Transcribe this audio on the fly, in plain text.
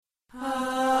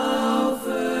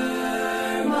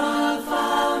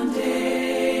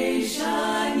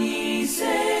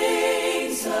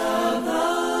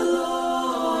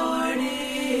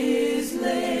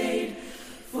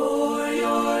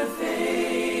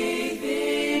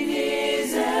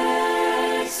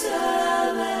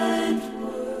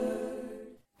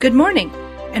Good morning,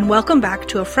 and welcome back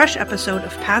to a fresh episode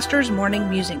of Pastor's Morning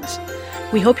Musings.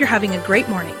 We hope you're having a great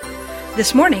morning.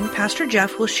 This morning, Pastor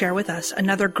Jeff will share with us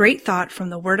another great thought from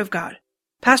the Word of God.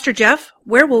 Pastor Jeff,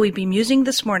 where will we be musing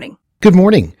this morning? Good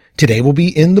morning. Today we'll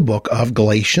be in the book of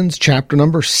Galatians, chapter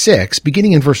number 6,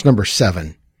 beginning in verse number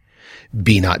 7.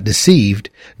 Be not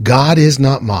deceived, God is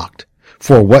not mocked.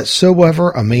 For whatsoever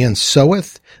a man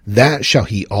soweth, that shall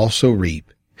he also reap.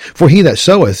 For he that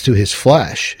soweth to his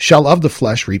flesh shall of the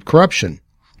flesh reap corruption.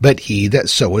 But he that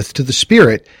soweth to the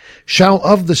Spirit shall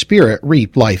of the Spirit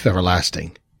reap life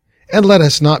everlasting. And let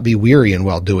us not be weary in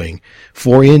well-doing,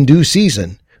 for in due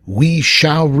season we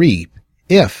shall reap,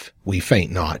 if we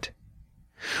faint not.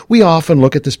 We often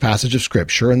look at this passage of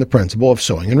Scripture and the principle of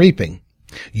sowing and reaping.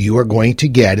 You are going to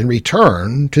get in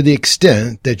return to the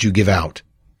extent that you give out.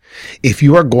 If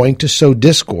you are going to sow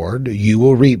discord, you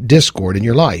will reap discord in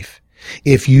your life.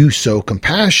 If you sow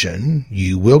compassion,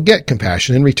 you will get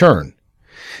compassion in return.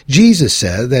 Jesus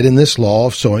said that in this law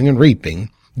of sowing and reaping,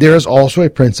 there is also a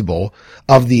principle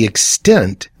of the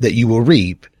extent that you will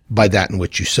reap by that in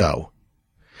which you sow.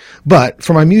 But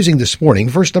for my musing this morning,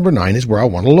 verse number 9 is where I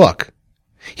want to look.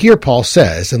 Here Paul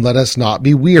says, and let us not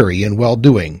be weary in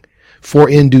well-doing, for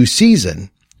in due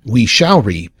season we shall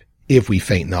reap if we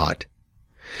faint not.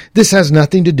 This has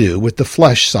nothing to do with the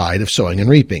flesh side of sowing and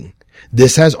reaping.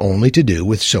 This has only to do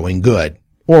with sowing good,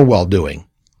 or well-doing.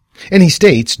 And he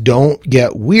states, don't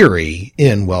get weary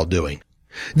in well-doing.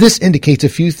 This indicates a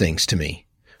few things to me.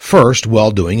 First,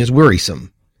 well-doing is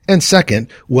wearisome. And second,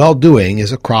 well-doing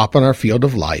is a crop in our field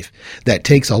of life that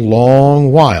takes a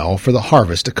long while for the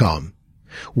harvest to come.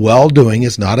 Well-doing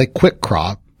is not a quick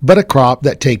crop, but a crop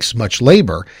that takes much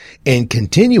labor and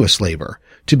continuous labor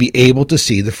to be able to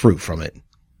see the fruit from it.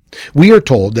 We are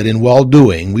told that in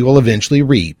well-doing we will eventually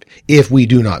reap if we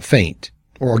do not faint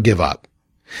or give up.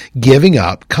 Giving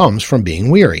up comes from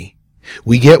being weary.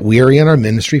 We get weary in our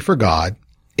ministry for God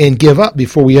and give up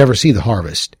before we ever see the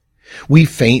harvest. We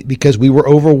faint because we were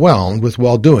overwhelmed with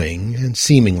well-doing and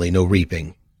seemingly no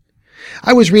reaping.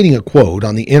 I was reading a quote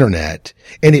on the internet,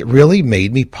 and it really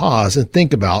made me pause and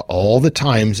think about all the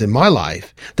times in my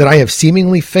life that I have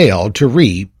seemingly failed to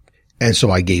reap, and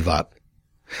so I gave up.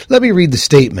 Let me read the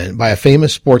statement by a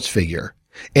famous sports figure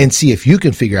and see if you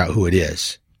can figure out who it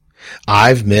is.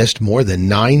 I've missed more than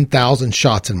 9,000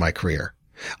 shots in my career.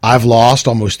 I've lost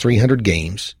almost 300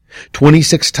 games.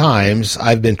 26 times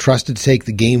I've been trusted to take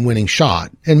the game-winning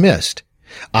shot and missed.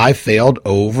 I've failed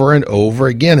over and over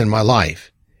again in my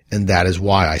life, and that is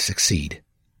why I succeed.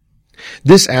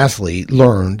 This athlete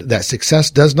learned that success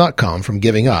does not come from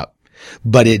giving up,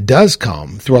 but it does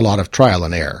come through a lot of trial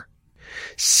and error.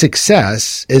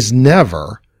 Success is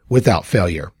never without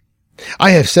failure.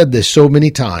 I have said this so many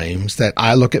times that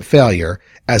I look at failure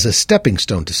as a stepping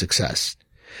stone to success.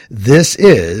 This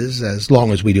is as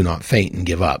long as we do not faint and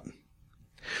give up.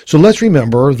 So let's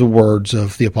remember the words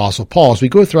of the Apostle Paul as we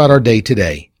go throughout our day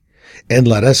today. And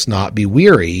let us not be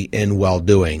weary in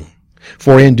well-doing,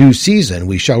 for in due season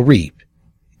we shall reap,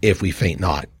 if we faint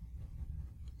not.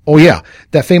 Oh yeah,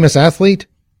 that famous athlete?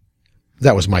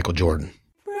 That was Michael Jordan.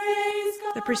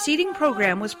 The preceding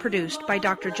program was produced by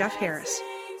Dr. Jeff Harris,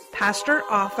 pastor,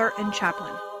 author, and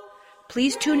chaplain.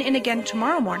 Please tune in again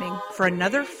tomorrow morning for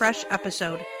another fresh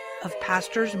episode of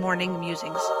Pastor's Morning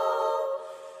Musings.